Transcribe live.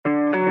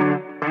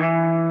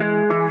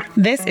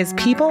This is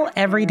People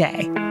Every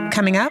Day.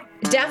 Coming up,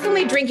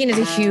 definitely drinking is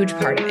a huge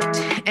part of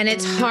it. And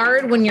it's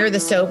hard when you're the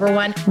sober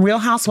one. Real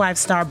Housewives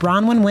star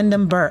Bronwyn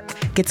Wyndham Burke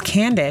gets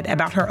candid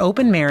about her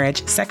open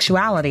marriage,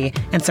 sexuality,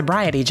 and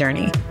sobriety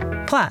journey.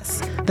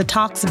 Plus, the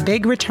talk's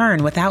big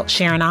return without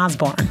Sharon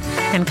Osbourne,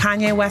 and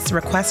Kanye West's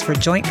request for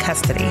joint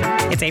custody.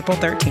 It's April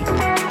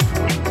 13th.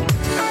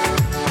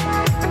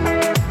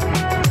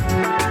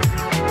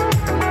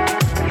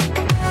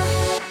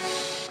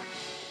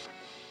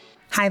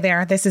 Hi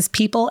there, this is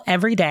People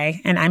Every Day,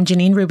 and I'm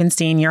Janine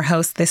Rubenstein, your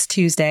host this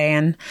Tuesday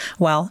and,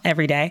 well,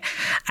 every day.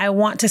 I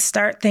want to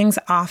start things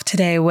off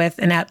today with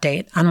an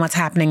update on what's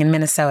happening in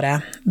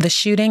Minnesota. The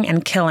shooting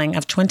and killing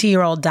of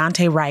 20-year-old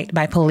Daunte Wright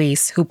by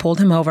police who pulled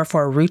him over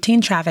for a routine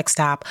traffic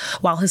stop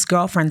while his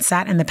girlfriend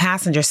sat in the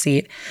passenger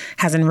seat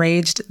has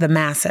enraged the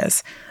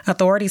masses.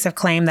 Authorities have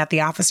claimed that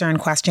the officer in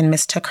question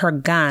mistook her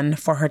gun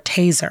for her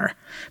taser.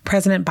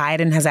 President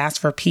Biden has asked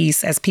for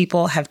peace as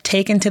people have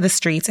taken to the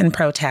streets in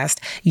protest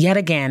yet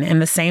again in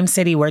the same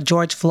city where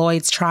George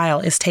Floyd's trial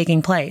is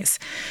taking place.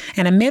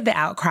 And amid the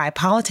outcry,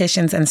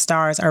 politicians and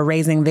stars are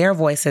raising their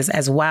voices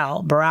as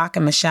well. Barack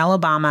and Michelle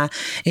Obama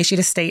issued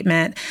a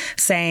statement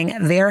saying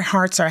their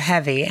hearts are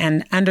heavy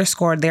and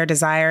underscored their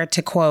desire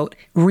to, quote,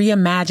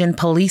 reimagine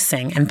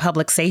policing and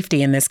public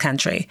safety in this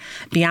country.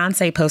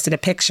 Beyonce posted a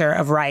picture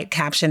of Wright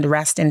captioned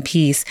 "Rest in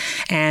Peace,"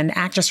 and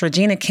actress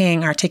Regina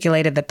King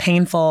articulated the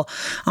painful,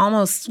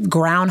 almost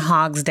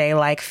Groundhog's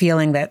Day-like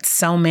feeling that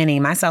so many,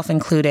 myself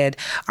included,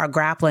 are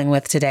grappling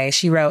with today.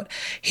 She wrote,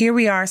 "Here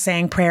we are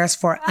saying prayers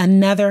for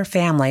another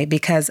family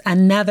because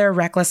another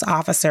reckless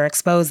officer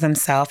exposed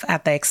themselves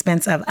at the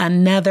expense of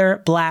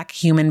another Black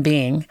human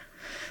being.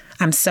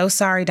 I'm so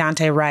sorry,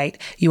 Daunte Wright.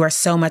 You are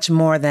so much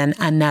more than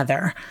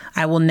another.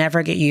 I will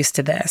never get used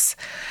to this."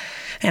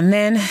 And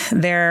then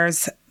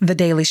there's The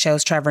Daily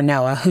Show's Trevor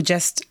Noah, who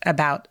just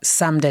about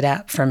summed it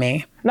up for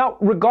me. Now,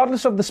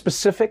 regardless of the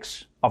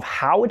specifics of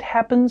how it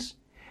happens,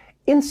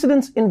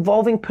 incidents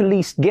involving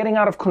police getting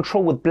out of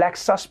control with Black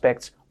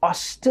suspects are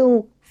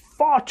still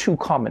far too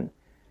common.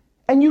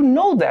 And you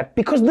know that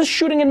because this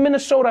shooting in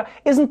Minnesota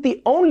isn't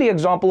the only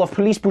example of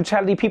police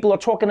brutality people are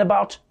talking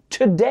about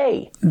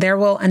today. There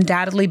will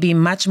undoubtedly be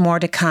much more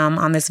to come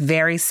on this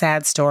very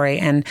sad story,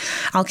 and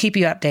I'll keep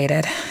you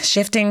updated.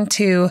 Shifting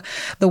to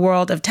the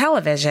world of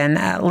television,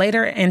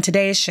 later in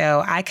today's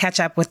show, I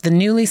catch up with the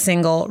newly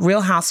single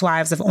Real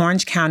Housewives of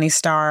Orange County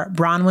star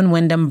Bronwyn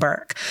Wyndham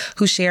Burke,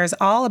 who shares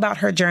all about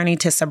her journey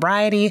to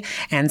sobriety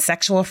and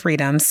sexual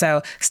freedom,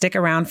 so stick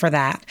around for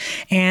that.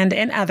 And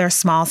in other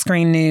small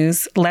screen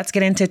news, let's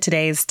get into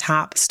today's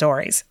top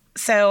stories.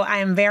 So I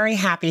am very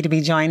happy to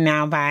be joined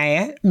now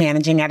by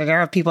managing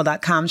editor of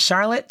People.com,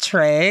 Charlotte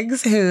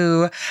Triggs,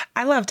 who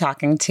I love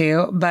talking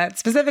to, but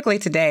specifically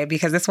today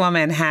because this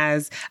woman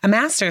has a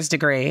master's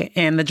degree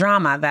in the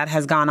drama that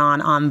has gone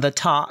on The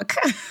Talk.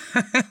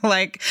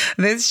 Like,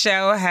 this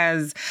show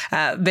has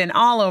been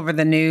all over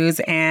the news,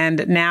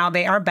 and now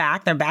they are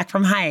back. They're back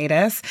from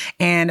hiatus,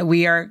 and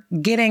we are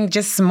getting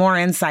just some more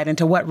insight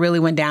into what really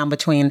went down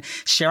between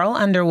Sheryl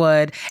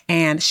Underwood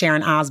and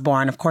Sharon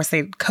Osbourne. Of course,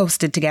 they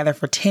coasted together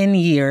for 10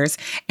 years,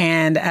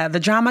 and the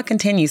drama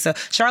continues. So,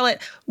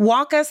 Charlotte,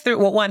 walk us through.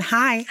 Well, one,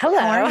 hi. Hello.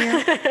 How are you?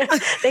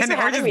 Thanks for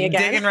having me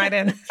again. Digging right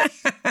in.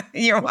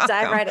 You're welcome.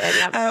 Dive right in.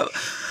 Yep.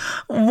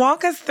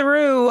 Walk us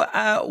through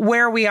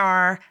where we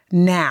are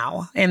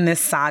now in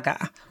this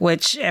saga,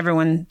 which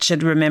everyone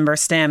should remember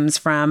stems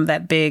from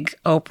that big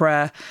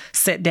Oprah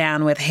sit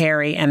down with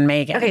Harry and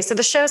Meghan. Okay, so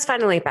the show's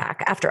finally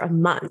back after a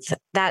month.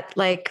 That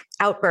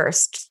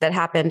outburst that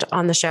happened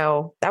on the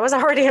show, that was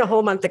already a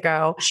whole month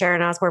ago.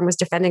 Sharon Osbourne was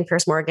defending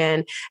Piers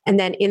Morgan. And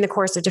then in the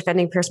course of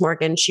defending Piers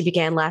Morgan, she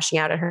began lashing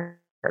out at her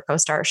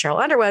co-star,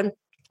 Sheryl Underwood,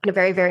 in a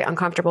very, very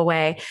uncomfortable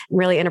way,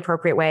 really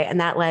inappropriate way.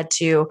 And that led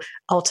to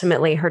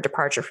ultimately her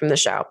departure from the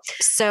show.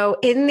 So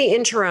in the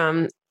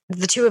interim,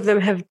 the two of them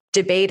have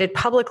debated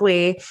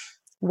publicly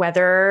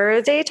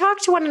whether they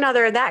talk to one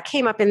another. That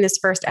came up in this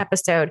first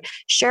episode.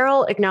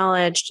 Sheryl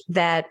acknowledged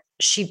that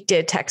she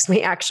did text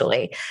me,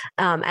 actually.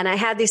 And I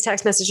had these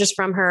text messages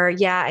from her.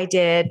 Yeah, I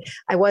did.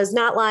 I was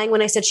not lying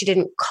when I said she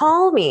didn't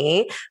call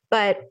me,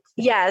 but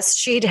yes,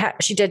 she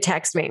did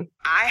text me.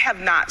 I have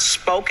not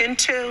spoken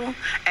to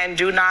and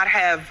do not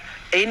have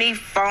any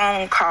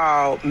phone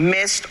call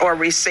missed or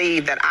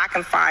received that I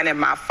can find in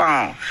my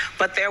phone.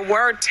 But there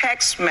were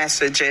text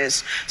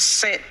messages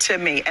sent to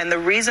me. And the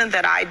reason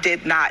that I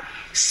did not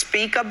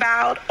speak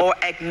about or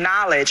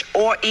acknowledge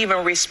or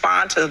even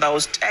respond to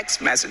those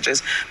text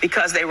messages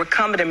because they were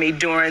coming to me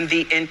during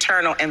the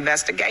internal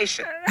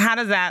investigation. How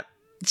does that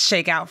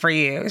shake out for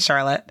you,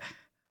 Charlotte?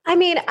 I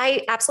mean,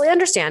 I absolutely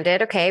understand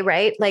it. Okay,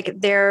 right?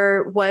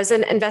 There was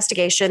an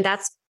investigation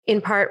that's in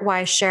part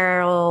why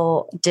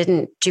Cheryl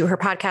didn't do her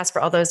podcast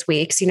for all those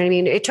weeks. You know what I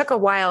mean? It took a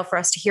while for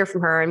us to hear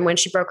from her. And when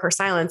she broke her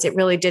silence, it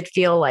really did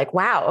feel like,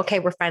 wow, okay,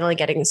 we're finally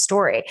getting a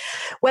story.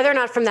 Whether or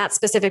not from that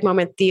specific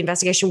moment, the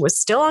investigation was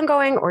still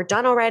ongoing or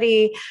done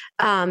already,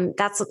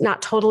 that's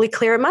not totally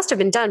clear. It must have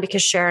been done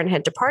because Sharon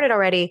had departed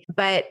already.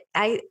 But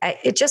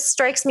it just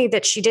strikes me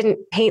that she didn't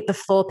paint the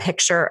full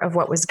picture of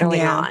what was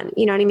going on.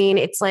 You know what I mean?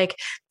 It's like,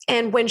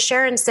 and when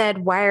Sharon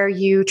said, why are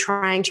you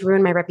trying to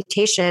ruin my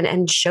reputation,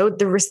 and showed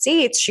the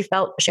receipts, she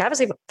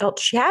obviously felt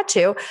she had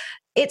to.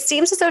 It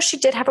seems as though she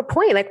did have a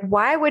point. Like,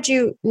 why would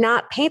you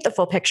not paint the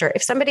full picture?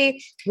 If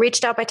somebody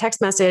reached out by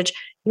text message,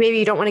 maybe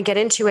you don't want to get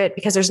into it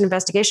because there's an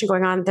investigation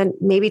going on, then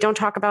maybe don't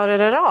talk about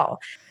it at all.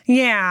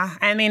 Yeah.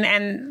 I mean,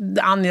 and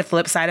on the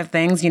flip side of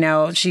things, you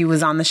know, she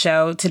was on the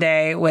show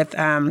today with,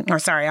 on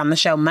the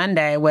show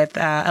Monday with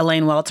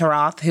Elaine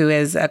Welteroth, who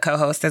is a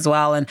co-host as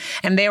well. And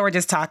they were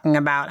just talking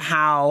about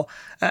how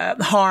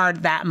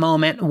hard that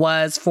moment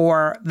was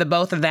for the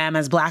both of them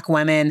as Black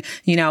women,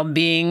 you know,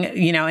 being,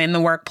 you know, in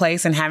the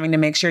workplace and having to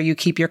make sure you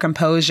keep your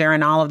composure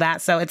and all of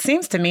that. So it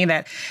seems to me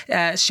that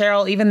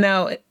Cheryl, even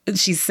though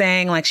she's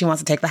saying like she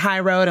wants to take the high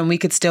road and we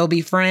could still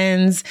be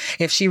friends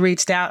if she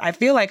reached out, I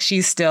feel like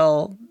she's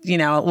still, you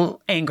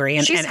know, angry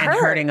and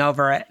hurting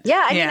over it.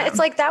 Yeah. I mean, it's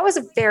like, that was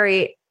a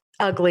very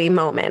ugly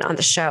moment on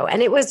the show.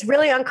 And it was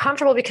really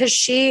uncomfortable because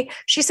she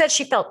said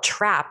she felt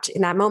trapped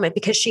in that moment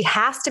because she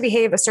has to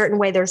behave a certain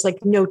way. There's like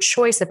no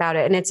choice about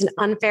it. And it's an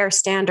unfair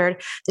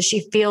standard that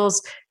she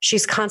feels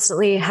she's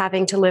constantly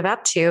having to live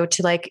up to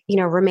like, you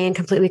know, remain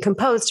completely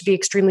composed, to be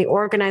extremely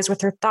organized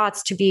with her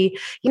thoughts, to be,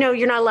 you know,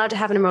 you're not allowed to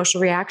have an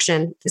emotional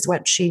reaction is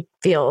what she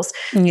feels.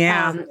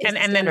 Yeah.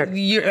 And then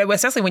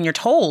especially when you're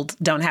told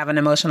don't have an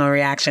emotional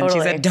reaction.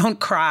 Totally. She said,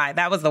 don't cry.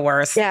 That was the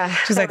worst. Yeah.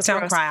 She's like,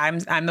 don't cry.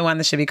 I'm the one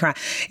that should be crying.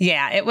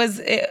 Yeah.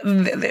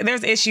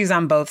 There's issues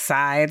on both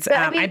sides. But,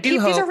 I do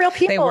hope these are real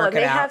people and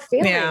they have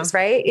feelings,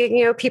 right?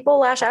 You know, people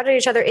lash out at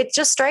each other. It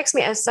just strikes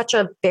me as such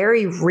a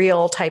very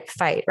real type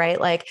fight,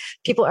 right? Like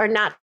people are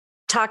not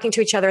talking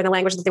to each other in the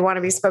language that they want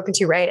to be spoken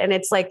to, right? And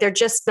it's like, they're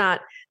just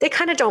not, they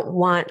kind of don't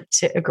want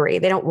to agree.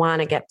 They don't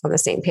want to get on the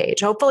same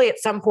page. Hopefully at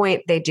some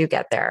point they do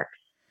get there.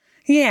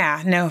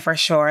 Yeah, no, for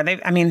sure.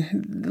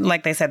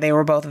 Like they said, they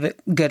were both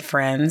good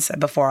friends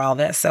before all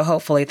this. So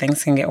hopefully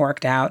things can get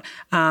worked out.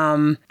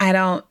 I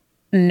don't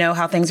know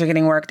how things are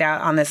getting worked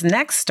out on this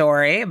next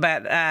story,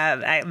 but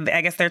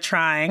I guess they're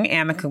trying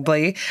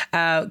amicably.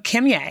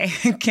 Kim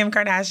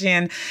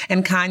Kardashian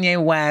and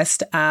Kanye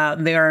West,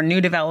 there are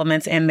new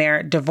developments in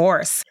their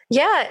divorce.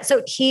 Yeah.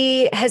 So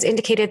he has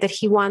indicated that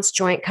he wants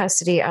joint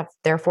custody of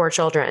their 4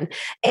 children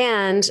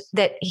and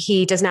that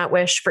he does not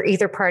wish for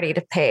either party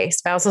to pay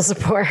spousal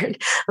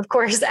support. Of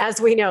course,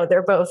 as we know,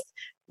 they're both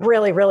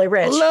really, really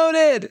rich.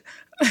 Loaded.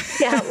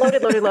 Yeah,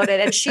 loaded.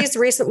 And she's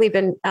recently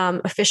been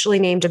officially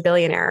named a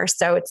billionaire.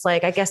 So it's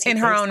like, I guess in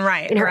her own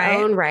right. In her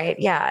own right.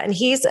 Yeah. And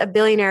he's a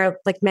billionaire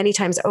like many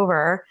times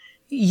over.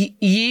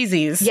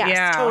 Yeezys. Yes,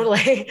 yeah,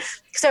 totally.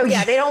 So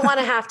yeah, they don't want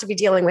to have to be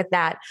dealing with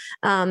that.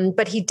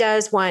 But he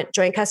does want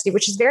joint custody,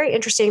 which is very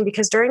interesting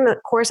because during the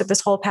course of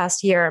this whole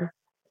past year,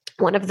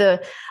 one of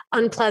the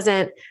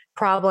unpleasant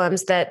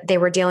problems that they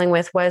were dealing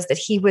with was that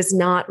he was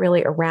not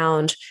really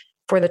around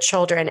for the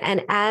children.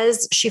 And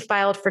as she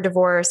filed for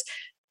divorce,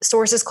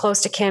 sources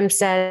close to Kim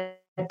said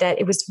that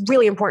it was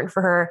really important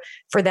for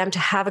them to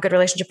have a good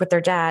relationship with their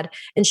dad.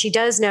 And she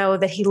does know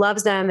that he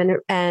loves them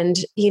and,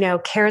 you know,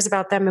 cares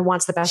about them and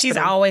wants the best She's for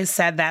them. always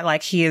said that,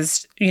 like, he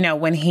is, you know,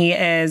 when he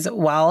is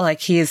well,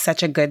 like he is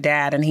such a good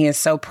dad and he is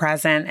so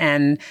present.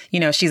 And, you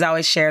know, she's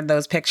always shared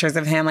those pictures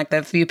of him, like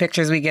the few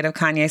pictures we get of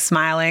Kanye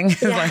smiling,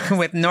 like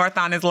with North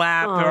on his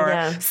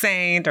lap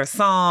Saint or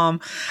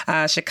Psalm,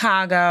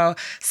 Chicago.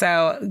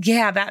 So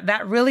yeah,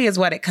 that really is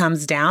what it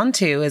comes down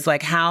to, is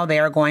like how they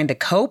are going to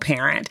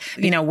co-parent.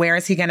 You know, where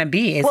is he going to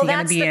be? Is he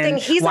going to be in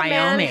He's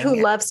Wyoming? A man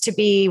who loves to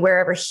be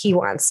wherever he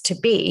wants to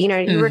be. You know,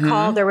 you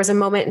recall there was a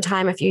moment in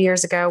time a few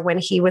years ago when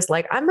he was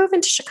like, I'm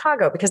moving to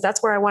Chicago because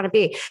that's where I want to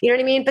be. You know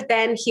what I mean? But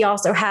then he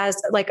also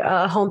has like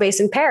a home base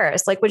in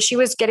Paris. Like when she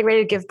was getting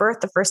ready to give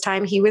birth the first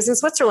time, he was in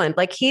Switzerland.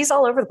 Like he's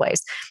all over the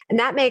place. And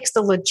that makes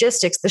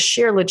the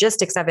sheer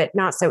logistics of it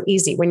not so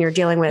easy when you're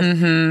dealing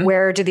with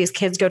where do these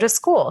kids go to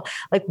school?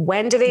 Like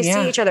when do they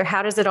see each other?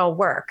 How does it all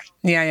work?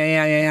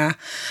 Yeah.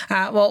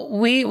 Well,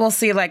 we will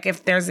see, like,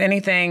 if there's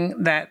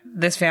anything that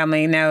this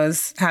family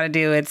knows how to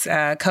do, it's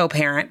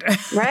co-parent.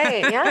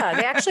 Right. Yeah.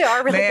 They actually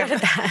are really good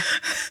at that.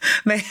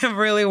 They have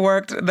really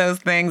worked those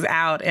things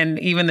out in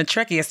even the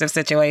trickiest of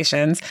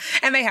situations.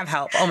 And they have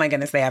help. Oh my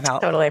goodness, they have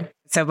help. Totally.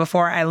 So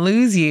before I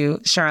lose you,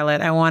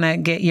 Charlotte, I want to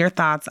get your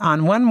thoughts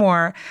on one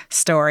more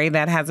story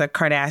that has a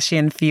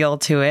Kardashian feel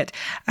to it.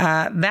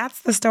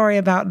 That's the story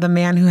about the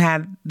man who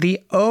had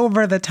the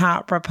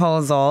over-the-top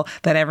proposal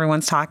that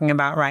everyone's talking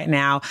about right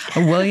now.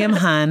 William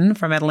Hunn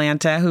from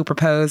Atlanta, who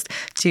proposed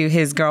to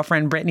his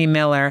girlfriend, Brittany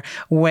Miller,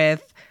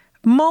 with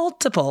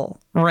multiple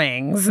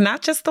rings,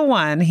 not just the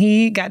one.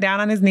 He got down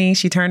on his knee.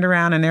 She turned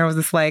around and there was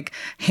this like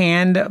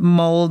hand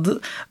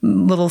mold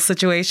little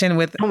situation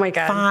with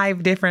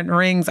 5 different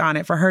rings on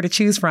it for her to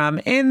choose from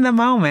in the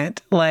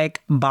moment.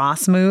 Like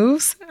boss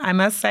moves, I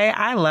must say.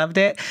 I loved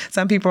it.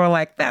 Some people were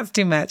like, that's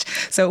too much.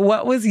 So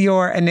what was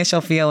your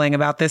initial feeling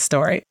about this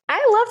story?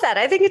 I love that.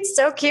 I think it's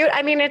so cute.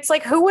 I mean, it's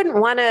like, who wouldn't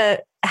want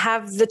to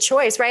have the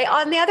choice, right?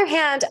 On the other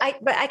hand,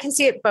 I can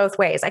see it both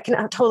ways. I can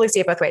totally see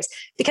it both ways,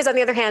 because on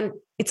the other hand,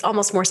 it's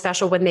almost more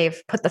special when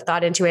they've put the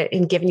thought into it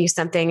and given you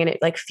something and it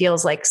like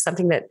feels like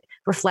something that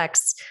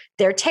reflects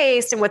their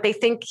taste and what they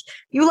think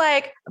you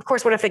like. Of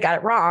course, what if they got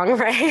it wrong,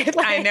 right?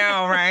 I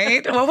know,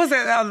 right? What was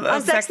it?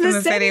 On Sex and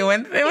the City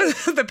when it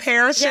was the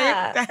pear shape.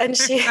 Yeah, and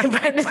she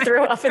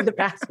threw up in the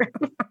bathroom.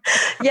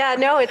 Yeah,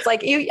 no, it's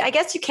like I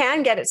guess you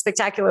can get it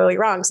spectacularly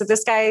wrong. So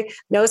this guy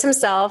knows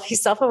himself.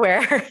 He's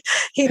self-aware.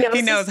 He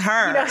knows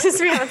her. He knows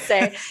his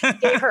fiance.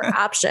 Gave her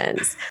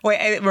options. Wait,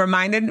 it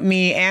reminded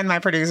me and my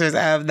producers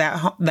of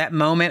that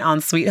moment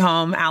on Sweet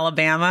Home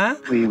Alabama.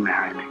 Will you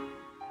marry me?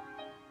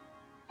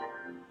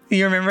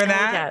 You remember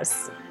that? Oh,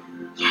 yes.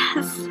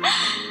 Yes.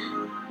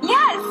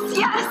 Yes.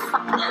 Yes.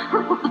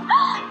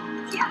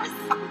 Yes.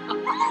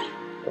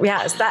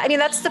 Yes.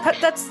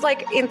 That's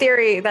like, in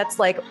theory, that's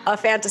like a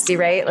fantasy,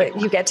 right? Like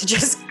you get to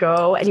just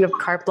go and you have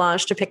carte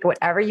blanche to pick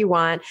whatever you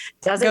want.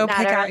 Doesn't go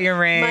matter. Pick out your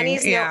ring.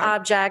 Money's no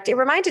object. It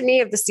reminded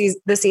me of the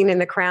scene in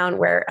The Crown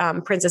where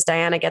Princess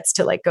Diana gets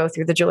to like go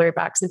through the jewelry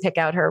box and pick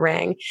out her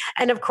ring.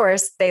 And of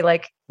course they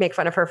like make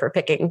fun of her for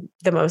picking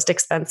the most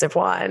expensive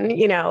one,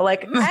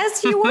 like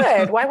as you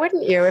would. Why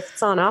wouldn't you if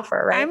it's on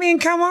offer, right? I mean,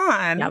 come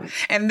on. Yep.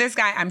 And this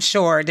guy, I'm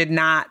sure, did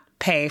not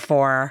pay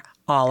for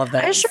all of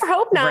that. I sure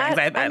hope not.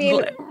 I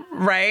mean,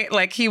 right?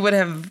 Like he would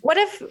have. What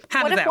if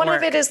one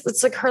of it is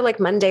it's like her like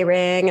Monday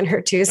ring and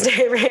her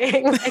Tuesday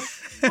ring? Like,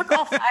 look,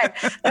 all 5.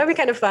 That would be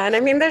kind of fun.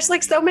 I mean, there's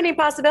like so many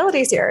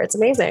possibilities here. It's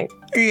amazing.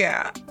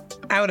 Yeah,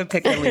 I would have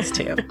picked at least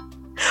 2.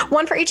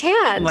 One for each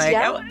hand. Like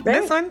right.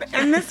 This one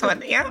and this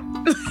one. Yeah.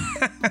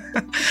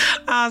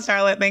 Oh,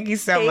 Charlotte, thank you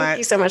so much. Thank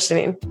you so much,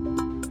 Janine.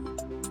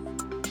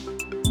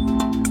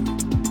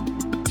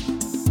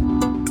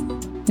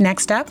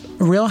 Next up,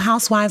 Real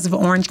Housewives of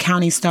Orange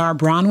County star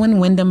Bronwyn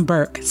Wyndham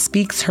Burke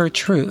speaks her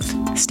truth.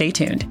 Stay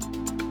tuned.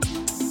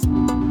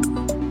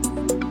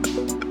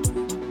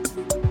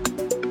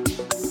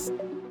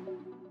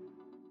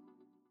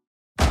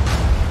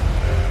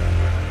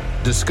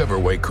 Discover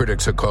why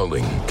critics are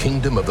calling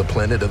Kingdom of the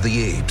Planet of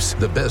the Apes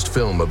the best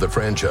film of the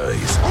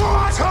franchise.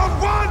 What a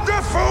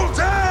wonderful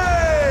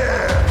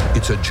day!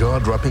 It's a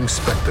jaw-dropping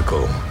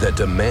spectacle that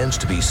demands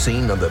to be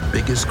seen on the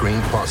biggest screen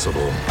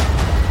possible.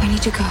 I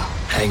need to go.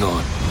 Hang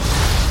on.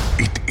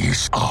 It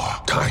is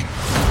our time.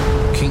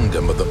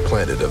 Kingdom of the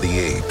Planet of the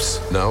Apes.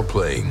 Now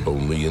playing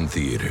only in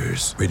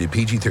theaters. Rated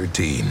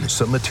PG-13.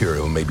 Some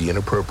material may be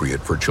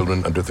inappropriate for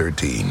children under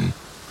 13.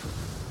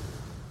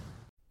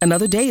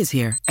 Another day is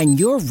here, and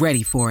you're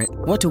ready for it.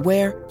 What to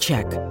wear?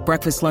 Check.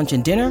 Breakfast, lunch,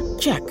 and dinner?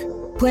 Check.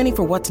 Planning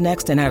for what's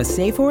next and how to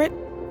save for it?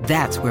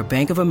 That's where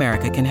Bank of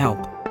America can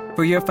help.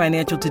 For your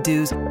financial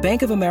to-dos,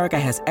 Bank of America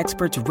has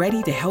experts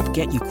ready to help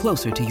get you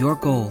closer to your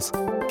goals.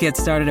 Get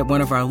started at one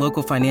of our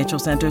local financial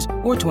centers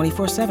or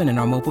 24/7 in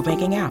our mobile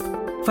banking app.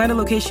 Find a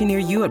location near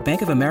you at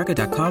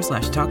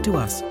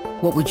bankofamerica.com/talktous.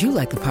 What would you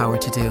like the power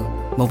to do?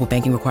 Mobile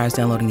banking requires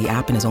downloading the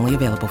app and is only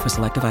available for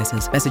select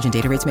devices. Message and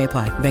data rates may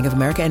apply. Bank of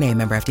America NA,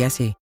 member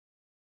FDIC.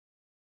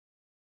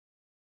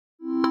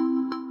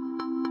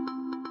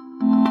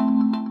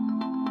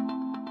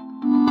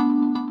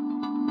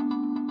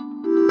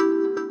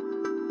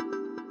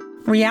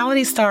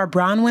 Reality star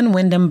Bronwyn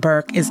Wyndham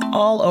Burke is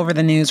all over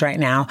the news right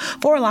now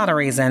for a lot of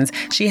reasons.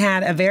 She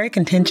had a very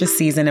contentious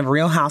season of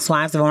Real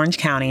Housewives of Orange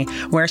County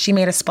where she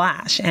made a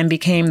splash and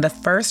became the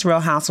first Real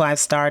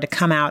Housewives star to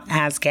come out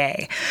as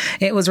gay.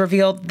 It was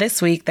revealed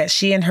this week that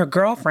she and her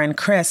girlfriend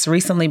Chris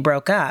recently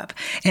broke up,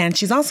 and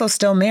she's also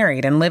still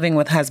married and living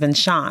with husband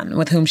Sean,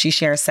 with whom she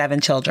shares 7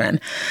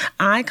 children.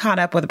 I caught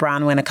up with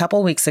Bronwyn a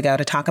couple weeks ago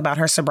to talk about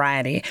her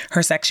sobriety,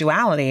 her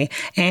sexuality,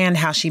 and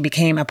how she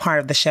became a part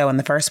of the show in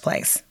the first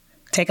place.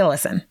 Take a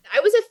listen. I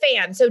was a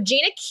fan. So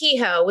Gina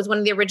Kehoe was one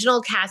of the original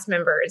cast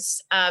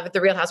members of The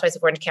Real Housewives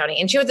of Orange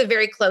County, and she was a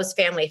very close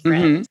family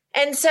friend. Mm-hmm.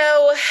 And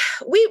so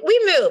we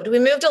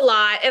moved a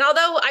lot. And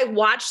although I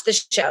watched the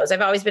shows,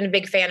 I've always been a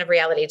big fan of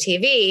reality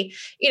TV.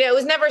 It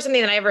was never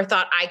something that I ever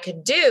thought I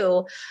could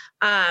do.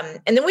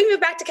 And then we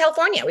moved back to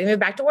California. We moved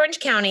back to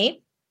Orange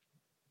County,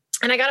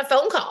 and I got a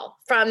phone call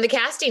from the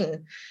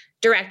casting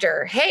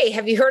director. Hey,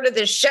 have you heard of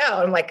this show?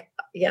 I'm like,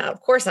 yeah,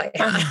 of course I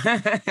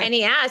have. And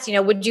he asked,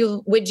 would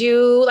you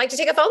like to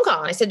take a phone call?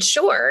 And I said,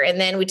 sure. And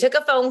then we took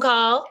a phone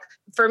call.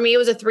 For me, it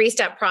was a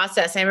 3-step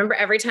process. I remember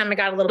every time I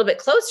got a little bit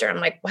closer, I'm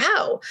like,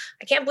 wow,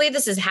 I can't believe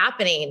this is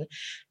happening.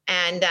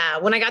 And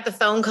when I got the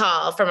phone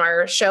call from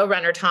our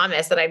showrunner,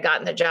 Thomas, that I'd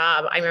gotten the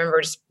job, I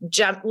remember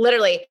just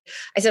literally,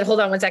 I said,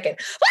 hold on one second.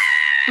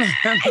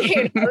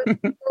 I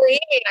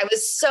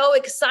was so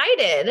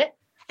excited.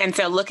 And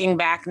so looking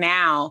back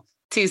now,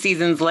 2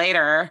 seasons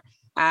later,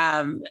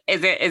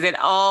 Is it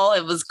all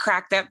it was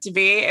cracked up to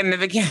be in the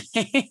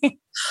beginning?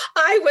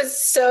 I was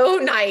so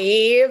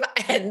naive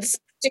and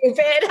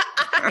stupid.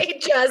 I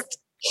just,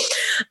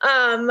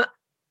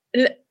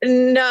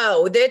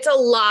 no, it's a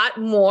lot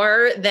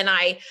more than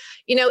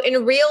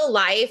in real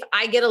life,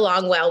 I get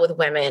along well with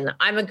women.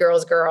 I'm a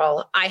girl's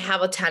girl. I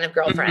have a ton of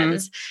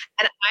girlfriends.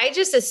 And I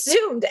just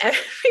assumed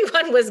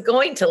everyone was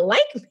going to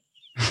like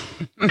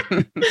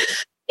me.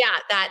 Yeah,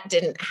 that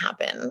didn't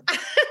happen.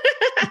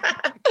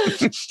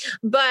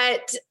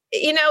 But,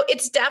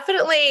 it's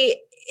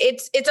definitely,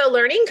 it's a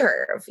learning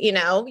curve.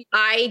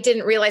 I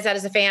didn't realize that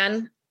as a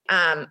fan.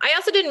 I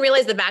also didn't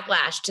realize the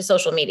backlash to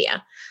social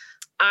media.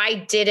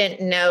 I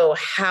didn't know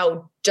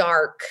how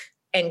dark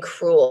and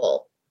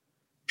cruel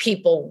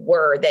people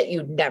were that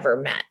you'd never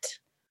met.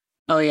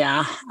 Oh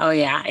yeah.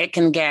 It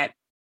can get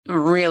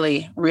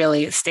really,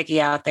 really sticky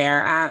out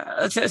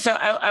there. So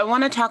I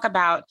want to talk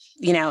about,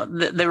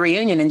 the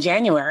reunion in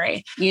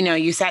January.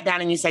 You sat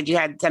down and you said you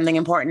had something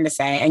important to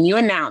say, and you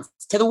announced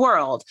to the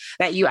world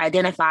that you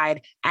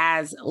identified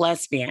as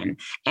lesbian.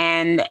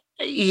 And,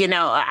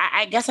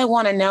 I guess I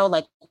want to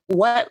know,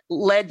 what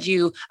led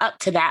you up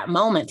to that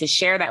moment to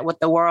share that with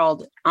the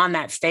world on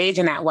that stage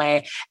in that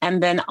way?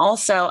 And then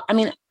also,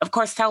 of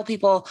course, tell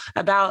people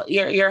about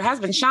your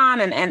husband,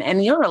 Sean,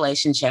 and your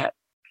relationship.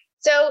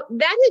 So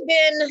that had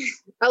been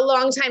a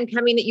long time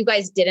coming that you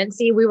guys didn't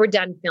see. We were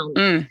done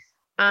filming.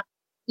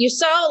 You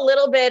saw a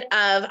little bit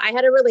of, I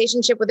had a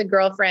relationship with a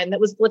girlfriend that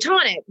was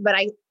platonic, but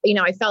I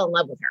fell in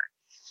love with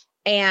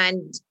her.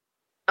 And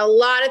a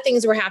lot of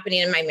things were happening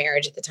in my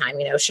marriage at the time.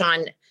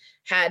 Sean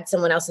had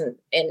someone else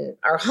in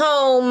our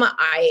home.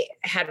 I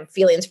had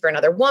feelings for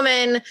another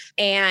woman,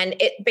 and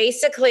it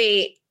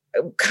basically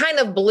kind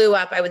of blew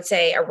up, I would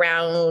say,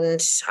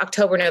 around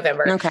October,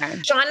 November. Okay.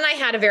 Sean and I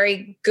had a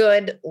very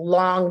good,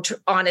 long,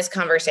 honest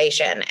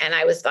conversation. And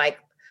I was like,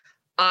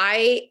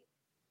 I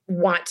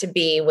want to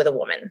be with a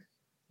woman.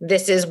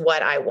 This is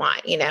what I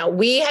want.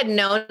 We had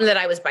known that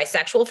I was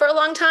bisexual for a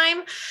long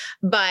time,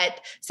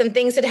 but some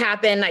things had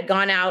happened. I'd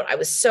gone out, I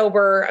was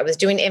sober, I was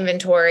doing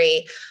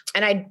inventory.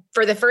 And I'd,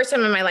 for the first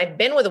time in my life,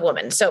 been with a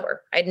woman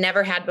sober. I'd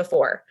never had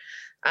before.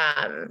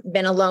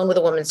 Been alone with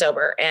a woman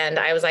sober. And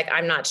I was like,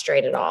 I'm not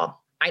straight at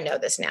all. I know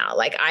this now.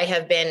 I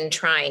have been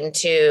trying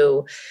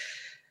to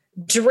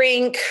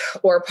drink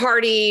or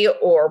party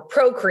or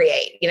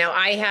procreate.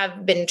 I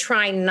have been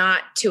trying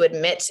not to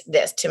admit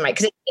this to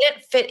because it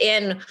didn't fit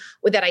in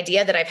with that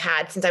idea that I've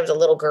had since I was a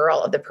little girl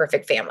of the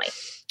perfect family.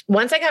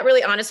 Once I got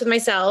really honest with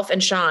myself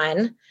and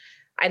Sean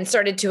and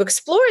started to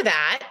explore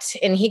that,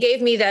 and he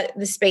gave me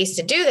the space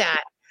to do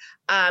that,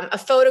 a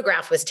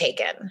photograph was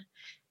taken.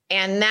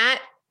 And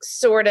that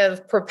sort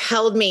of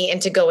propelled me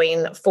into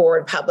going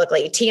forward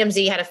publicly.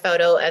 TMZ had a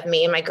photo of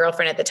me and my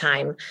girlfriend at the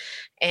time.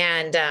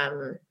 And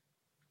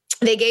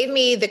they gave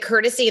me the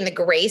courtesy and the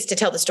grace to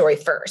tell the story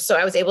first. So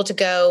I was able to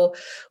go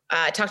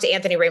talk to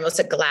Anthony Ramos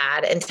at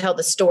GLAAD and tell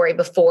the story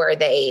before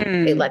they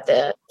let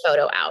the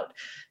photo out.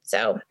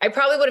 So I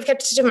probably would have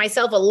kept it to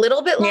myself a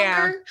little bit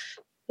longer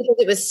because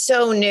it was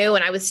so new.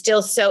 And I was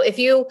still if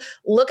you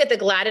look at the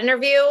GLAAD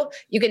interview,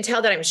 you can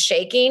tell that I'm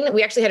shaking.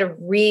 We actually had to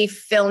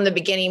refilm the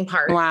beginning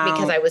part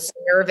because I was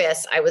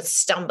nervous. I was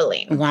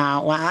stumbling.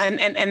 Wow.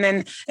 And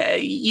then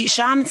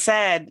Sean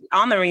said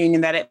on the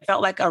reunion that it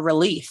felt like a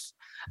relief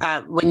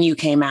when you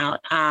came out,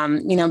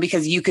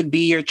 because you could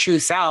be your true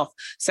self.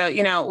 So,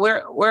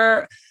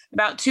 we're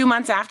about 2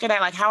 months after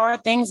that. How are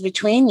things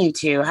between you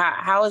two?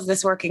 How is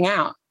this working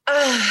out?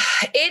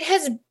 It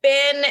has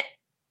been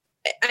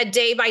a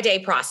day by day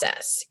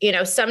process.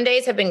 Some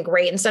days have been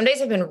great and some days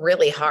have been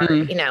really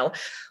hard.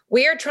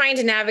 We are trying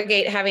to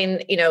navigate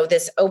having,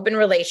 this open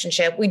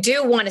relationship. We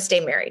do want to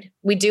stay married.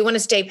 We do want to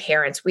stay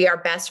parents. We are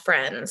best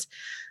friends.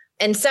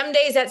 And some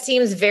days that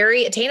seems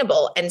very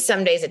attainable and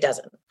some days it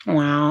doesn't.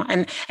 Wow.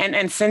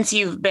 And since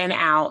you've been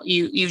out,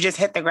 you've just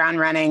hit the ground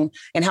running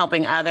and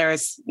helping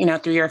others,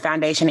 through your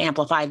foundation,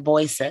 Amplified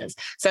Voices.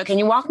 So can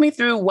you walk me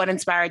through what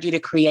inspired you to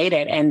create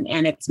it and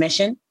its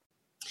mission?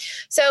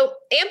 So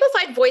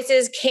Amplified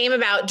Voices came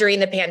about during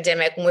the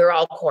pandemic when we were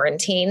all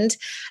quarantined.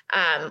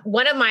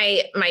 One of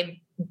my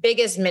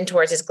biggest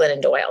mentors is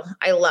Glennon Doyle.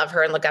 I love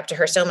her and look up to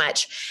her so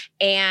much.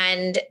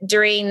 And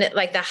during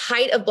the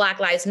height of Black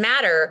Lives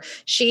Matter,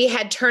 she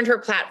had turned her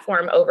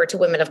platform over to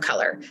women of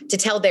color to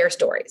tell their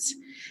stories.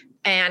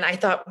 And I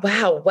thought,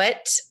 wow,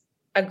 what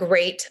a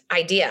great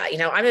idea.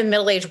 I'm a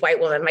middle-aged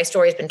white woman. My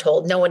story has been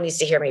told. No one needs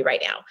to hear me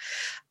right now.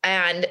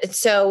 And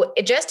so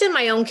just in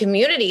my own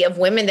community of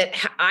women that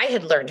I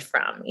had learned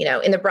from,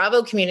 in the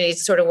Bravo community,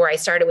 sort of where I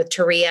started with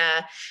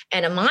Taria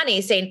and Amani,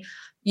 saying,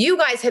 you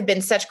guys have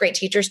been such great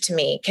teachers to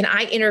me. Can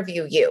I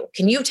interview you?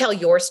 Can you tell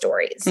your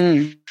stories?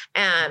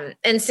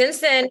 And since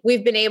then,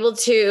 we've been able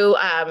to,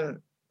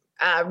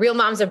 Real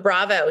Moms of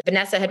Bravo,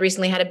 Vanessa had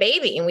recently had a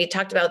baby, and we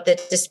talked about the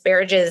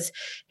disparages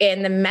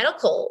in the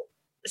medical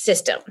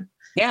system.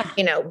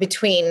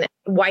 between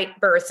white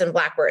births and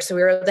black births. So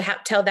we were able to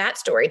tell that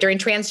story. During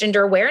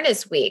Transgender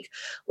Awareness Week,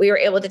 we were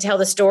able to tell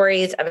the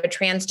stories of a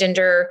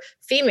transgender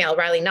female,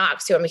 Riley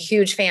Knox, who I'm a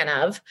huge fan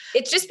of.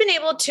 It's just been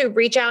able to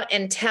reach out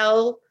and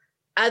tell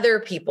other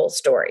people's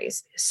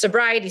stories,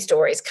 sobriety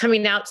stories,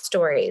 coming out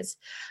stories,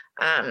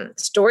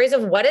 stories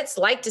of what it's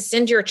like to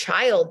send your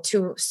child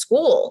to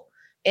school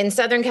in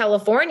Southern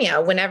California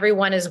when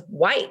everyone is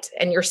white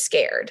and you're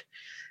scared.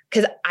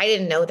 Because I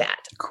didn't know that.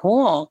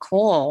 Cool.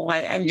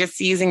 I'm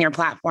just using your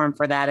platform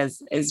for that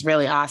is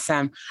really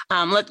awesome.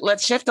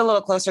 Let's shift a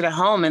little closer to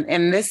home.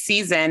 In this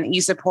season,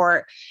 you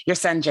support your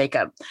son,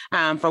 Jacob,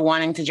 for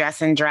wanting to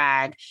dress in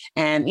drag.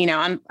 And,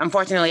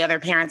 unfortunately, other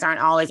parents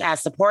aren't always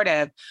as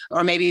supportive,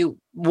 or maybe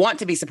want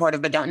to be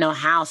supportive, but don't know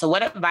how. So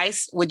what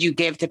advice would you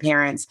give to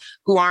parents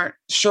who aren't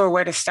sure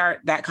where to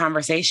start that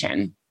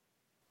conversation?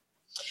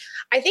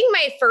 I think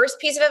my first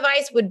piece of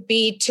advice would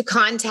be to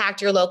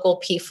contact your local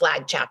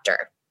PFLAG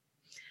chapter.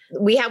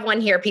 We have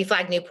one here,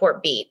 PFLAG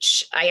Newport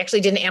Beach. I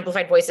actually did an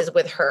Amplified Voices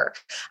with her.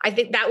 I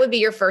think that would be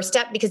your first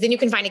step, because then you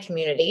can find a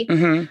community.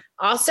 Mm-hmm.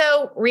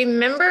 Also,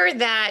 remember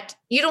that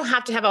you don't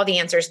have to have all the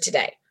answers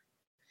today.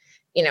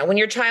 When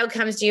your child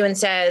comes to you and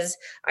says,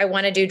 I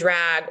want to do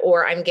drag,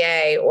 or I'm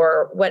gay,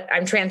 or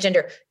I'm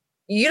transgender,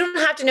 you don't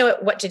have to know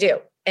what to do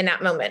in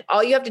that moment.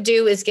 All you have to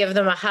do is give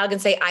them a hug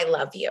and say, I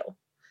love you.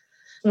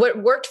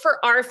 What worked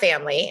for our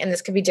family, and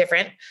this could be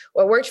different,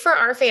 what worked for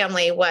our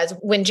family was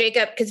when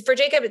Jacob, because for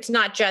Jacob, it's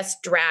not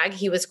just drag.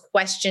 He was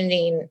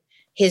questioning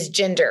his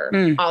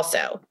gender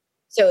also.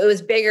 So it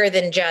was bigger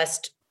than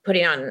just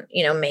putting on,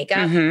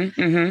 makeup. Mm-hmm,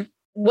 mm-hmm.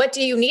 What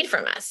do you need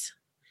from us?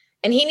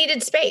 And he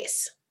needed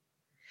space.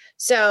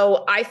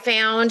 So I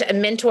found a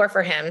mentor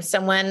for him,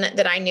 someone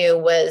that I knew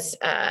was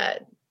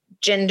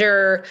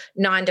gender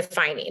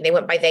non-defining. They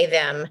went by they,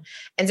 them,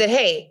 and said,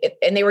 hey,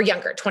 and they were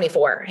younger,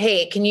 24.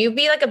 Hey, can you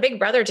be like a big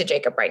brother to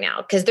Jacob right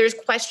now? Because there's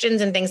questions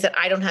and things that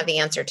I don't have the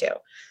answer to.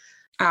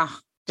 Oh,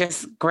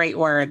 just great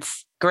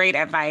words. Great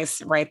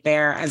advice right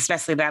there,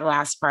 especially that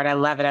last part. I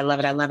love it.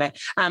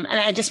 And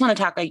I just want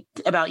to talk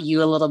about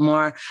you a little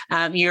more.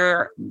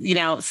 You're,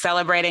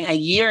 celebrating a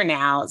year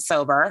now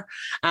sober.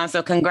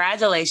 So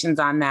congratulations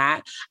on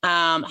that.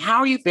 How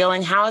are you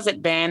feeling? How has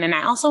it been? And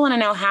I also want to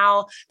know,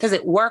 how does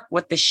it work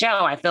with the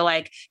show? I feel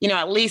like,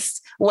 at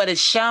least what is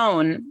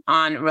shown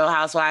on Real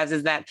Housewives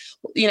is that,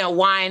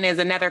 wine is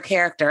another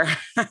character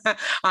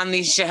on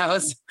these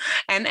shows.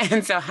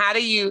 And so how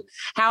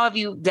have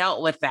you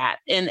dealt with that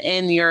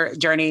in your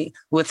journey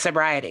with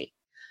sobriety?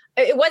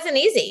 It wasn't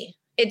easy.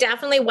 It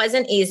definitely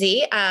wasn't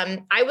easy.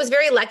 I was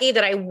very lucky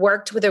that I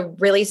worked with a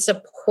really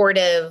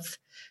supportive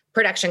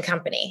production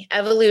company.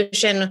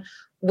 Evolution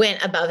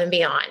went above and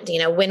beyond.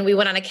 When we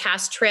went on a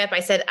cast trip,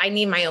 I said, I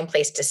need my own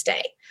place to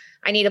stay.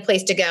 I need a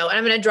place to go. And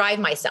I'm going to drive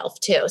myself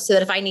too, so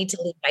that if I need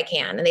to leave, I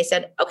can. And they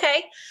said,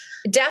 okay.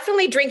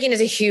 Definitely drinking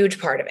is a huge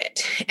part of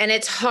it. And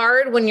it's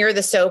hard when you're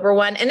the sober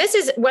one. And this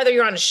is whether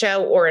you're on a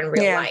show or in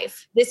real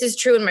life. This is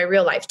true in my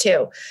real life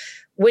too.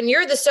 When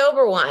you're the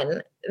sober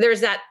one, there's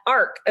that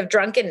arc of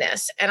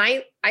drunkenness. And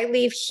I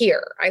leave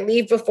here. I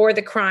leave before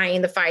the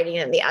crying, the fighting,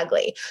 and the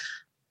ugly.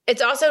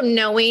 It's also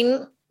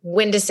knowing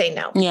when to say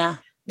no. Yeah.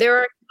 There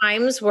are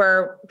times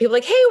where people are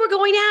like, hey, we're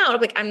going out. I'm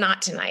like, I'm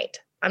not tonight.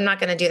 I'm not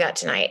going to do that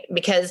tonight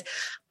because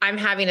I'm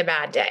having a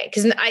bad day.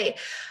 Because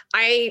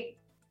I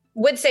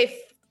would say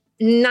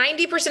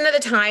 90% of the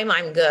time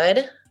I'm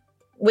good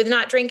with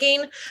not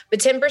drinking, but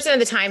 10% of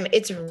the time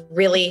it's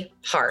really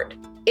hard.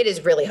 It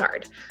is really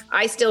hard.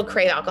 I still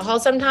crave alcohol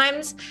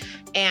sometimes.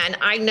 And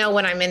I know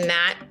when I'm in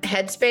that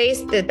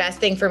headspace, the best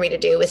thing for me to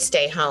do is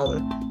stay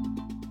home.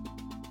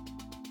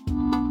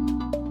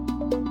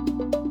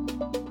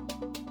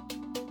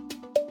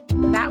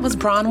 That was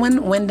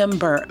Bronwyn Wyndham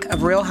Burke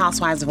of Real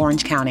Housewives of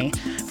Orange County.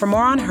 For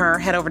more on her,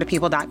 head over to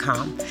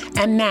people.com.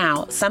 And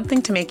now,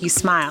 something to make you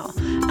smile,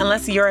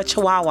 unless you're a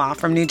Chihuahua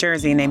from New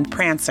Jersey named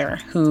Prancer,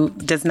 who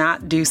does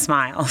not do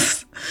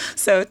smiles.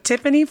 So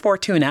Tiffany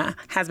Fortuna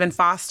has been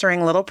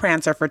fostering little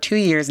Prancer for 2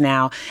 years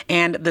now,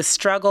 and the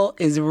struggle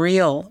is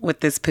real with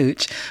this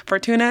pooch.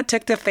 Fortuna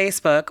took to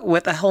Facebook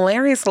with a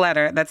hilarious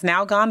letter that's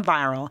now gone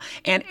viral,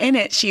 and in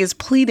it, she is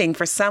pleading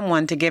for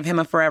someone to give him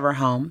a forever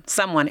home.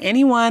 Someone,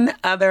 anyone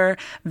other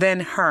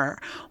than her.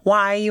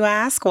 Why, you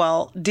ask?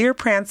 Well, dear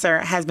Prancer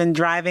has been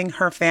driving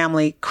her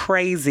family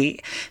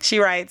crazy. She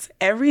writes,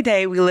 every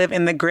day we live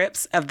in the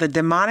grips of the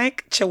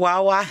demonic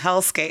Chihuahua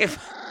hellscape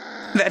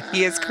that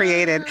he has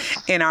created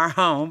in our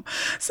home.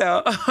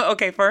 So,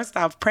 okay, first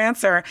off,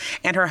 Prancer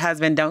and her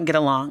husband don't get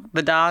along.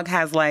 The dog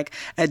has like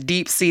a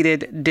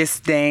deep-seated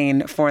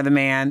disdain for the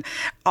man.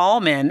 All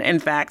men, in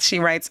fact. She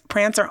writes,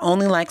 Prancer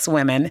only likes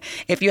women.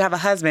 If you have a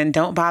husband,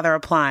 don't bother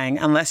applying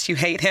unless you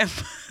hate him.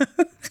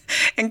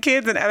 And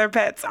kids and other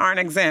pets aren't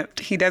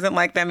exempt. He doesn't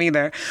like them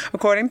either.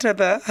 According to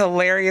the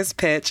hilarious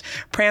pitch,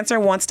 Prancer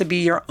wants to be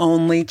your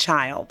only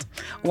child.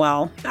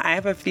 Well, I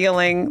have a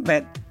feeling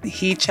that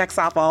he checks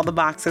off all the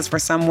boxes for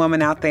some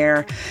woman out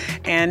there,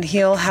 and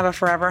he'll have a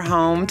forever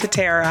home to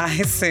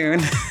terrorize soon.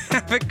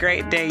 Have a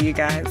great day, you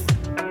guys.